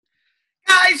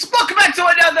guys, welcome back to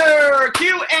another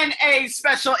Q&A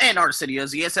special in our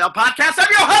Studios ESL podcast. I'm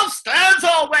your host, as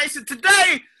always, and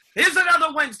today is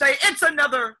another Wednesday. It's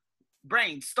another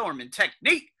brainstorming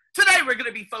technique. Today we're going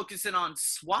to be focusing on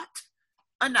SWOT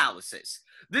analysis.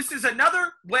 This is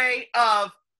another way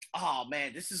of, oh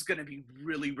man, this is going to be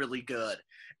really, really good.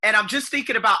 And I'm just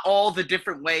thinking about all the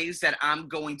different ways that I'm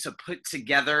going to put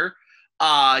together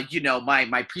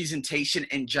my presentation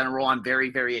in general. I'm very,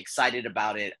 very excited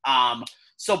about it.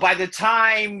 So by the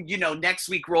time, next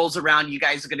week rolls around, you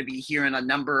guys are going to be hearing a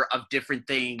number of different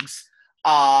things.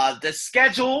 The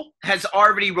schedule has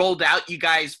already rolled out. You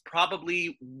guys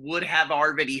probably would have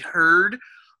already heard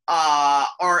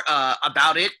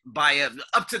about it by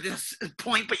up to this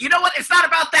point. But you know what? It's not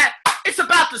about that. It's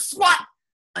about the SWOT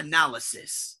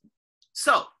analysis.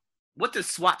 So what does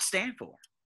SWOT stand for?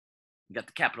 You got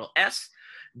the capital S,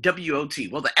 W-O-T.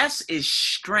 Well, the S is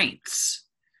strengths.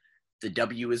 The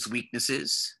W is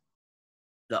weaknesses.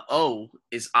 The O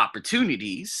is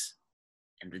opportunities.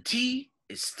 And the T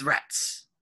is threats.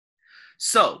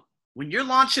 So when you're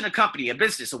launching a company, a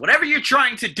business, or whatever you're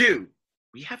trying to do,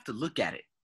 we have to look at it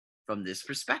from this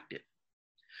perspective.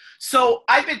 So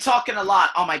I've been talking a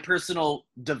lot on my personal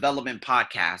development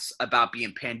podcast about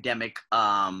being pandemic,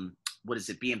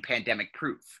 being pandemic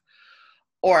proof,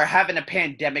 or having a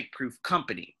pandemic proof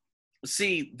company.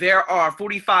 See, there are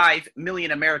 45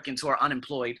 million Americans who are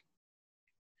unemployed.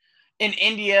 In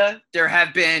India, there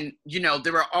have been,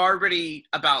 there are already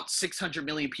about 600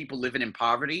 million people living in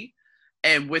poverty.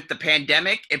 And with the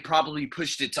pandemic, it probably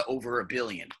pushed it to over 1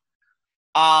 billion.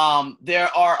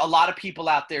 There are a lot of people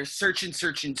out there searching,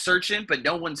 but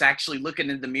no one's actually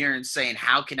looking in the mirror and saying,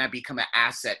 how can I become an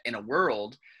asset in a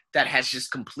world that has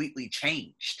just completely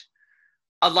changed?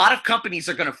 A lot of companies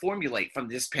are going to formulate from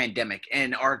this pandemic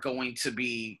and are going to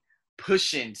be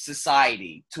pushing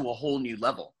society to a whole new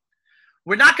level.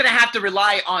 We're not going to have to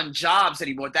rely on jobs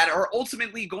anymore that are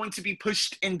ultimately going to be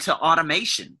pushed into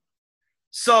automation.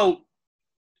 So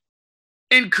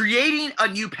in creating a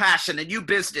new passion, a new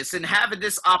business, and having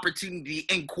this opportunity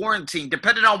in quarantine,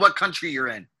 depending on what country you're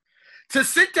in, to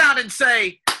sit down and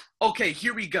say, okay,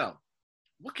 here we go.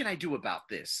 What can I do about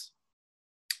this?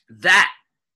 That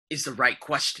is the right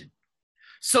question.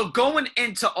 So going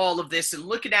into all of this and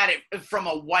looking at it from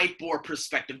a whiteboard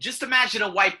perspective, just imagine a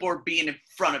whiteboard being in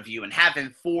front of you and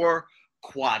having 4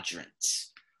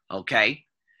 quadrants, okay?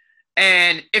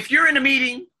 And if you're in a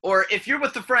meeting, or if you're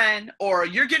with a friend, or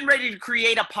you're getting ready to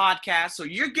create a podcast, or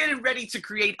you're getting ready to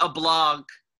create a blog,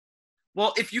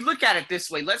 well, if you look at it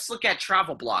this way, let's look at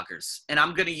travel bloggers. And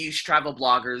I'm going to use travel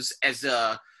bloggers as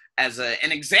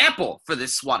an example for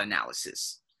this SWOT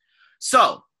analysis.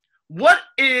 So what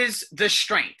is the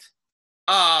strength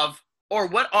or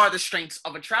what are the strengths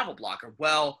of a travel blogger?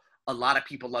 Well, a lot of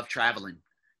people love traveling.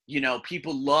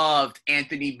 People loved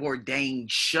Anthony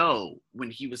Bourdain's show when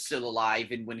he was still alive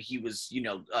and when he was,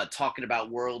 talking about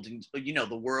the world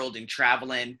and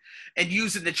traveling and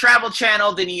using the Travel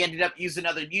Channel. Then he ended up using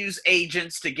other news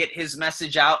agents to get his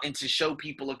message out and to show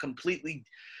people a completely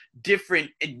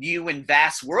different and new and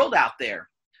vast world out there.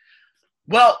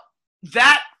 Well,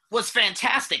 that was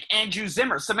fantastic. Andrew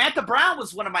Zimmer. Samantha Brown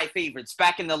was one of my favorites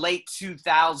back in the late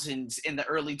 2000s, in the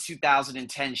early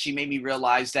 2010s. She made me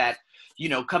realize that,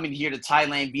 coming here to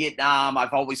Thailand, Vietnam,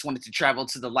 I've always wanted to travel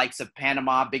to the likes of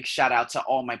Panama. Big shout out to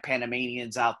all my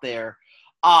Panamanians out there.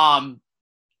 That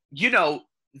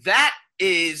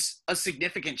is a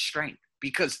significant strength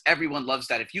because everyone loves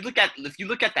that. If you look at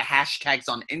the hashtags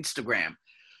on Instagram,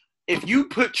 if you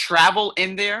put travel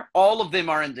in there, all of them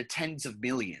are in the tens of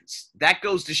millions. That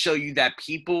goes to show you that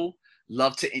people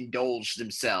love to indulge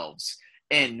themselves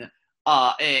in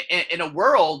a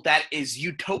world that is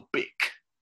utopic,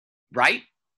 right?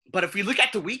 But if we look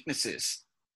at the weaknesses,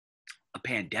 a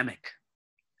pandemic.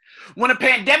 When a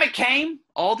pandemic came,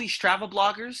 all these travel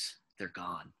bloggers, they're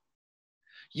gone.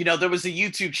 There was a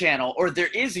YouTube channel, or there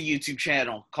is a YouTube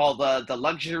channel called the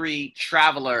Luxury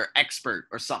Traveler Expert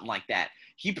or something like that.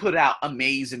 He put out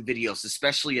amazing videos,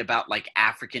 especially about like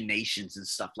African nations and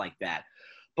stuff like that.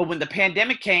 But when the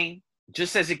pandemic came,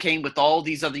 just as it came with all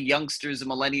these other youngsters and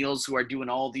millennials who are doing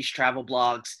all these travel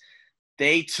blogs,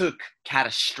 they took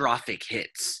catastrophic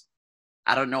hits.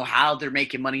 I don't know how they're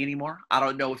making money anymore. I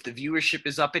don't know if the viewership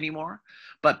is up anymore.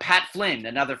 But Pat Flynn,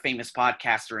 another famous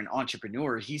podcaster and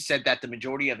entrepreneur, he said that the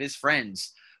majority of his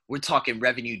friends were talking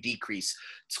revenue decrease.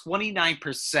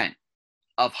 29%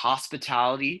 of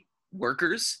hospitality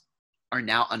workers are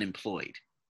now unemployed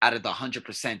out of the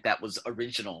 100% that was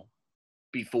original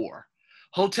before.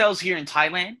 Hotels here in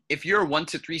Thailand, if you're a 1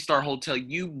 to 3 star hotel,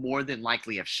 you more than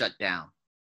likely have shut down.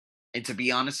 And to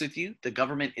be honest with you, the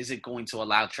government isn't going to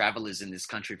allow travelers in this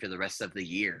country for the rest of the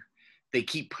year. They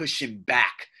keep pushing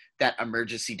back that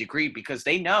emergency decree because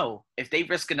they know if they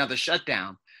risk another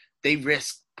shutdown, they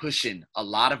risk pushing a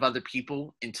lot of other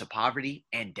people into poverty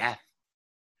and death.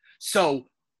 So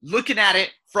looking at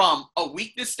it from a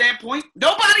weakness standpoint,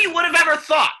 nobody would have ever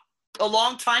thought a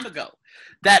long time ago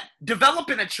that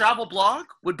developing a travel blog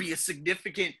would be a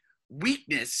significant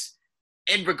weakness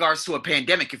in regards to a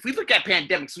pandemic. If we look at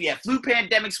pandemics, we have flu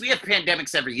pandemics, we have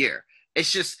pandemics every year.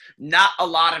 It's just not a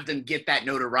lot of them get that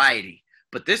notoriety.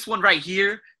 But this one right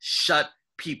here shut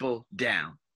people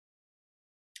down.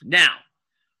 Now,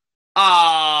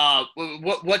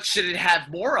 what should it have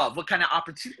more of? What kind of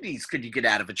opportunities could you get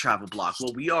out of a travel blog?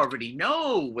 Well, we already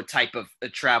know what type of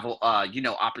travel,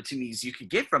 opportunities you could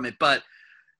get from it. But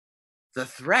the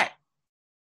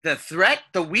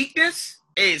weakness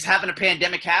is having a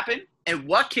pandemic happen. And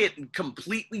what can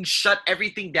completely shut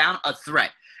everything down? A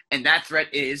threat. And that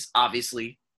threat is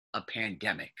obviously a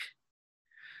pandemic.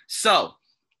 So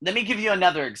let me give you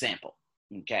another example.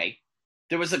 Okay.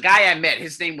 There was a guy I met.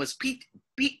 His name was Pisapong,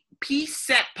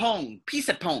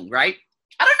 right?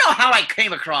 I don't know how I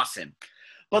came across him.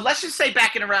 But let's just say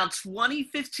back in around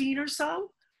 2015 or so,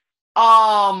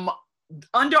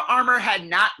 Under Armour had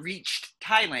not reached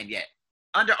Thailand yet.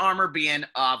 Under Armour being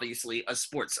obviously a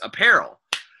sports apparel.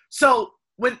 So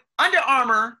when Under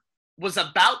Armour was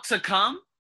about to come,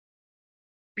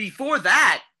 before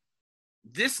that,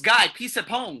 this guy,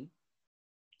 Pisapong,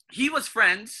 he was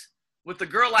friends with the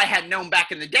girl I had known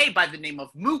back in the day by the name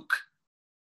of Mook.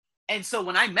 And so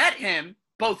when I met him,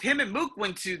 both him and Mook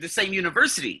went to the same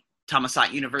university,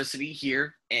 Thammasat University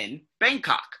here in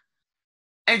Bangkok.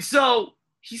 And so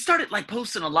he started like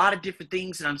posting a lot of different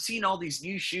things, and I'm seeing all these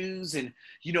new shoes, and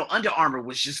Under Armour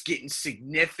was just getting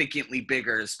significantly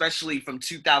bigger, especially from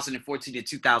 2014 to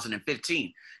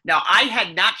 2015. Now, I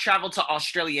had not traveled to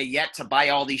Australia yet to buy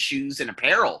all these shoes and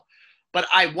apparel, but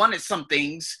I wanted some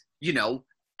things,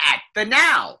 at the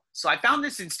now. So I found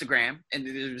this Instagram, and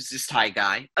there was this Thai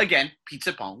guy, again,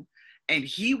 Pisapong, and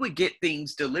he would get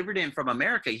things delivered in from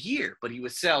America here, but he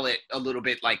would sell it a little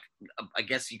bit like, I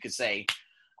guess you could say,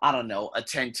 I don't know, a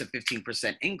 10 to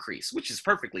 15% increase, which is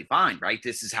perfectly fine, right?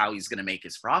 This is how he's going to make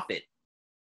his profit.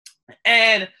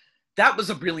 And that was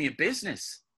a brilliant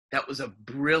business.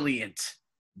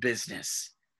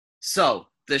 So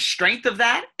the strength of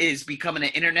that is becoming an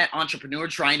internet entrepreneur,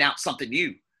 trying out something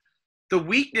new. The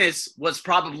weakness was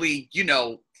probably,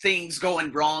 things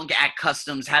going wrong at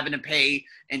customs, having to pay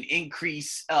an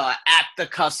increase at the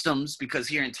customs, because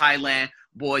here in Thailand,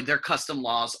 boy, their custom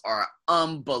laws are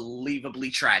unbelievably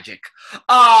tragic.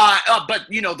 But,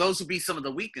 those would be some of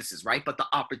the weaknesses, right? But the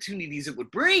opportunities it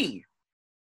would bring.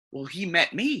 Well, he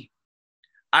met me.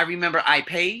 I remember I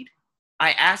paid.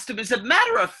 I asked him, as a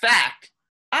matter of fact,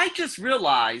 I just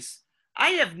realized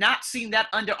I have not seen that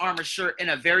Under Armour shirt in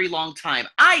a very long time.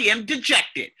 I am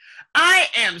dejected. I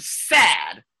am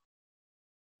sad.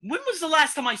 When was the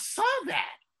last time I saw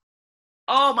that?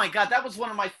 Oh my God, that was one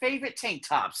of my favorite tank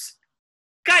tops.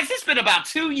 Guys, it's been about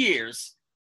 2 years.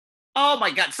 Oh my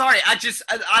God, sorry, I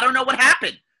don't know what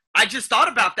happened. I just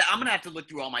thought about that. I'm going to have to look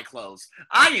through all my clothes.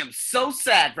 I am so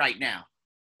sad right now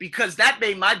because that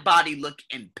made my body look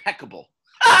impeccable.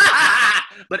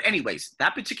 But anyways,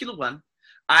 that particular one,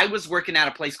 I was working at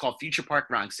a place called Future Park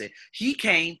Rangsit. He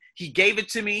came, he gave it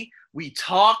to me. We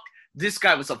talked. This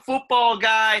guy was a football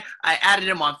guy. I added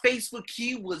him on Facebook.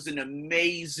 He was an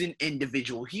amazing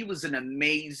individual. He was an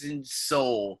amazing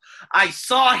soul. I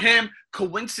saw him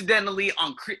coincidentally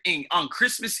on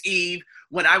Christmas Eve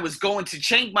when I was going to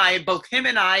Chiang Mai. Both him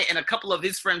and I and a couple of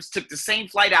his friends took the same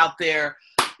flight out there.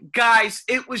 Guys,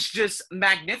 it was just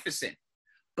magnificent.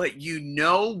 But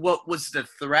what was the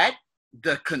threat?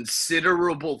 The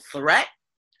considerable threat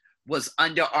was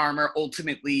Under Armour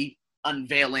ultimately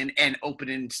unveiling and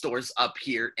opening stores up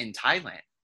here in Thailand.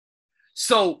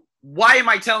 So why am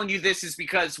I telling you this is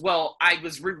because, I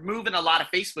was removing a lot of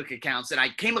Facebook accounts, and I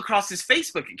came across this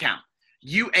Facebook account,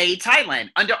 UA Thailand,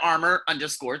 Under Armour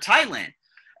 _Thailand.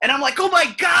 And I'm like, oh my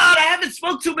God, I haven't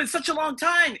spoke to him in such a long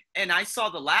time. And I saw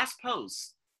the last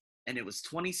post, and it was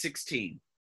 2016.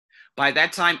 By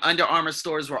that time, Under Armour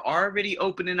stores were already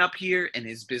opening up here, and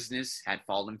his business had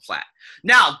fallen flat.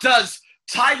 Now, does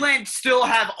Thailand still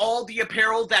have all the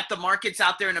apparel that the markets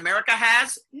out there in America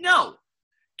has? No.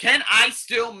 Can I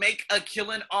still make a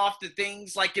killing off the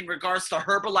things like in regards to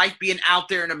Herbalife being out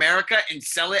there in America and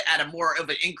sell it at a more of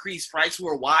an increased price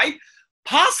worldwide?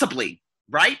 Possibly,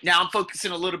 right? Now I'm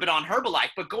focusing a little bit on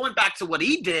Herbalife, but going back to what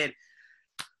he did,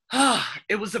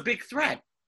 it was a big threat.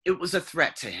 It was a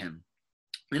threat to him.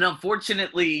 And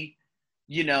unfortunately,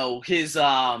 his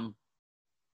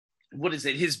what is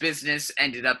it? His business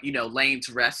ended up, laying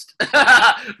to rest,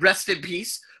 rest in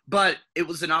peace. But it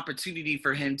was an opportunity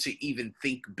for him to even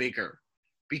think bigger.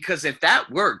 Because if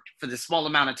that worked for the small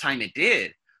amount of time it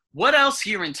did, what else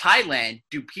here in Thailand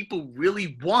do people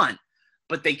really want,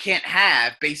 but they can't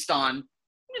have based on,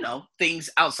 things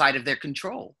outside of their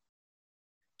control?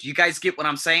 Do you guys get what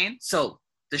I'm saying? So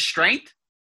the strength,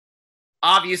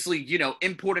 obviously,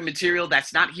 imported material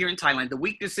that's not here in Thailand. The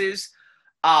weaknesses,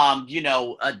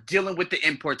 dealing with the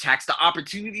import tax, the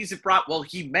opportunities it brought. Well,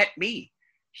 he met me.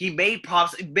 He made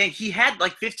he had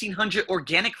like 1,500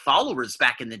 organic followers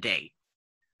back in the day.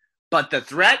 But the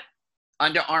threat,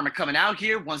 Under Armour coming out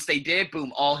here, once they did,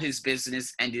 boom, all his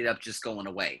business ended up just going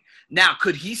away. Now,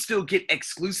 could he still get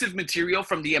exclusive material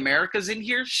from the Americas in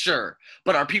here? Sure.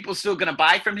 But are people still going to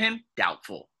buy from him?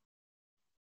 Doubtful.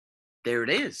 There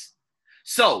it is.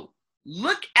 So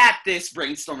look at this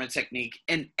brainstorming technique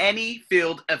in any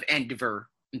field of endeavor,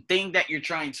 things that you're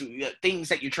trying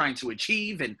to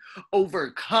achieve and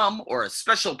overcome, or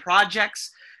special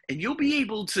projects, and you'll be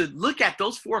able to look at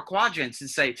those 4 quadrants and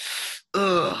say,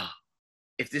 ugh,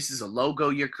 if this is a logo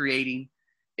you're creating,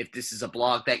 if this is a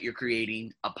blog that you're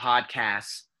creating, a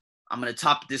podcast. I'm going to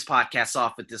top this podcast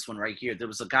off with this one right here. There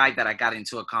was a guy that I got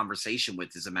into a conversation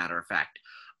with, as a matter of fact.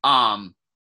 And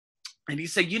he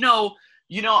said,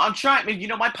 I'm trying,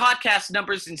 my podcast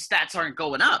numbers and stats aren't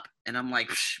going up. And I'm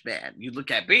like, man, you look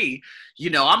at me,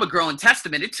 I'm a growing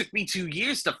testament. It took me 2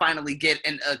 years to finally get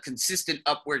a consistent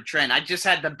upward trend. I just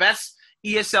had the best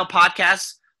ESL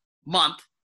podcast month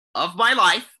of my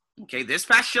life. Okay, this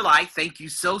past July. Thank you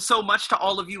so much to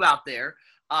all of you out there.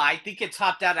 I think it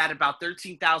topped out at about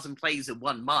 13,000 plays in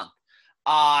 1 month.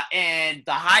 And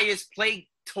the highest play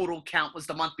total count was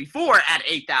the month before at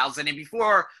 8,000. And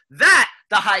before that,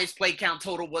 the highest play count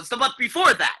total was the month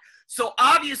before that. So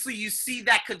obviously you see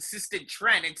that consistent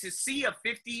trend, and to see a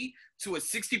 50 to a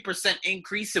 60%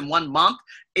 increase in 1 month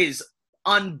is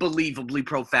unbelievably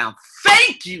profound.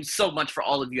 Thank you so much for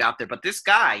all of you out there. But this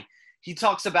guy, he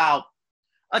talks about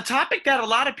a topic that a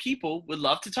lot of people would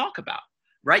love to talk about,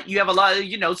 right? You have a lot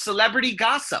of, celebrity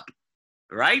gossip,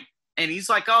 right? And he's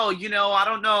like, oh, I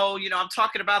don't know, I'm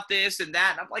talking about this and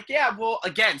that. And I'm like, yeah, well,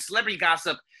 again, celebrity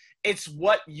gossip, it's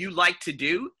what you like to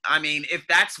do. I mean, if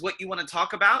that's what you want to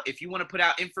talk about, if you want to put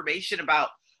out information about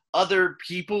other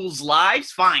people's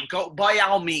lives, fine, go, by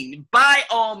all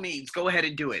means, go ahead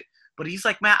and do it. But he's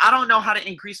like, man, I don't know how to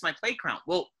increase my play count.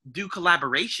 Well, do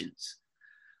collaborations.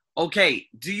 Okay,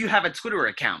 do you have a Twitter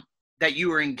account that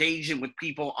you are engaging with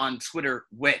people on Twitter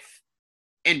with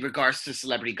in regards to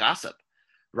celebrity gossip,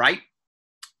 right?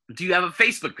 Do you have a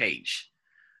Facebook page?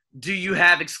 Do you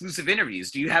have exclusive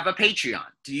interviews? Do you have a Patreon?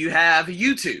 Do you have a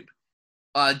YouTube?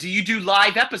 Do you do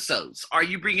live episodes? Are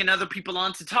you bringing other people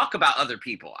on to talk about other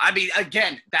people? I mean,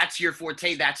 again, that's your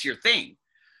forte. That's your thing.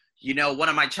 One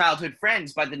of my childhood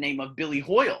friends by the name of Billy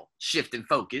Hoyle, Shift and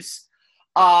Focus.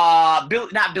 Not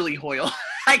Billy Hoyle.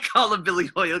 I call him Billy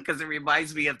Hoyle because it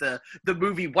reminds me of the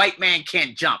movie White Man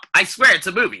Can't Jump. I swear it's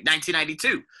a movie,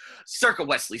 1992. Circa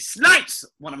Wesley Snipes,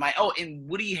 one of my, and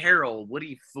Woody Harrell,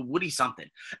 Woody something.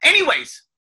 Anyways,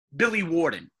 Billy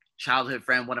Warden, childhood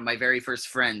friend, one of my very first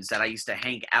friends that I used to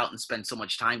hang out and spend so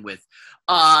much time with.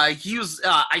 I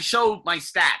showed my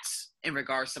stats in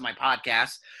regards to my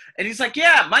podcast. And he's like,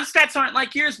 yeah, my stats aren't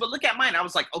like yours, but look at mine. I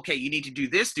was like, okay, you need to do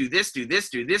this, do this, do this,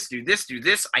 do this, do this, do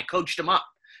this. I coached him up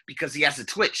because he has a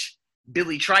Twitch,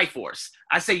 Billy Triforce.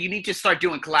 I say, you need to start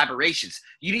doing collaborations.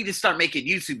 You need to start making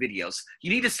YouTube videos.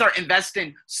 You need to start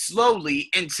investing slowly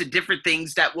into different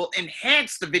things that will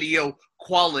enhance the video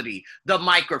quality, the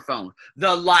microphone,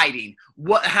 the lighting.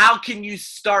 How can you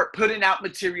start putting out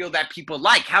material that people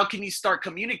like? How can you start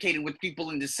communicating with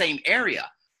people in the same area?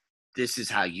 This is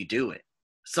how you do it.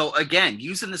 So again,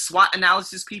 using the SWOT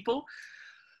analysis, people,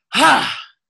 that's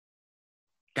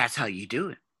how you do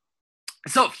it.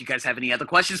 So if you guys have any other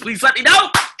questions, please let me know.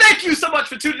 Thank you so much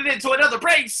for tuning in to another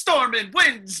Brainstorming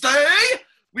Wednesday.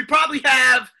 We probably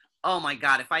have, oh my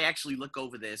God, if I actually look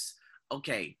over this,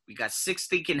 okay, we got 6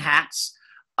 thinking hats,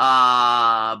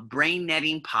 brain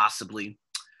netting possibly,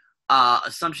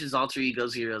 assumptions, alter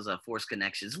egos, heroes, force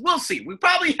connections. We'll see. We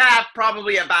probably have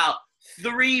about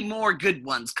 3 more good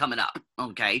ones coming up,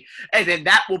 okay? And then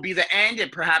that will be the end,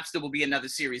 and perhaps there will be another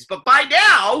series. But by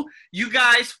now, you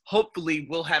guys hopefully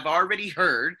will have already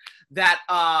heard that,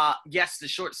 yes, the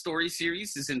short story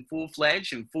series is in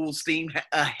full-fledged and full steam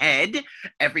ahead.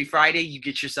 Every Friday, you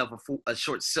get yourself a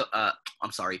short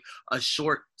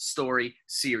story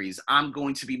series. I'm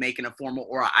going to be making a formal,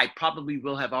 or I probably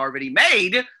will have already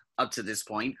made, up to this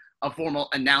point, a formal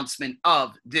announcement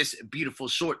of this beautiful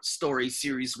short story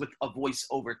series with a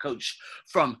voiceover coach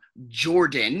from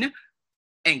Jordan.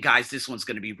 And guys, this one's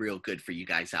going to be real good for you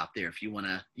guys out there if you want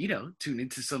to, tune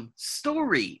into some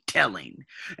storytelling.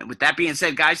 And with that being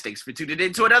said, guys, thanks for tuning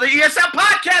in to another ESL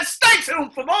podcast. Stay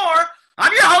tuned for more.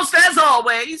 I'm your host, as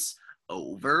always,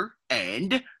 over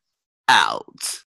and out.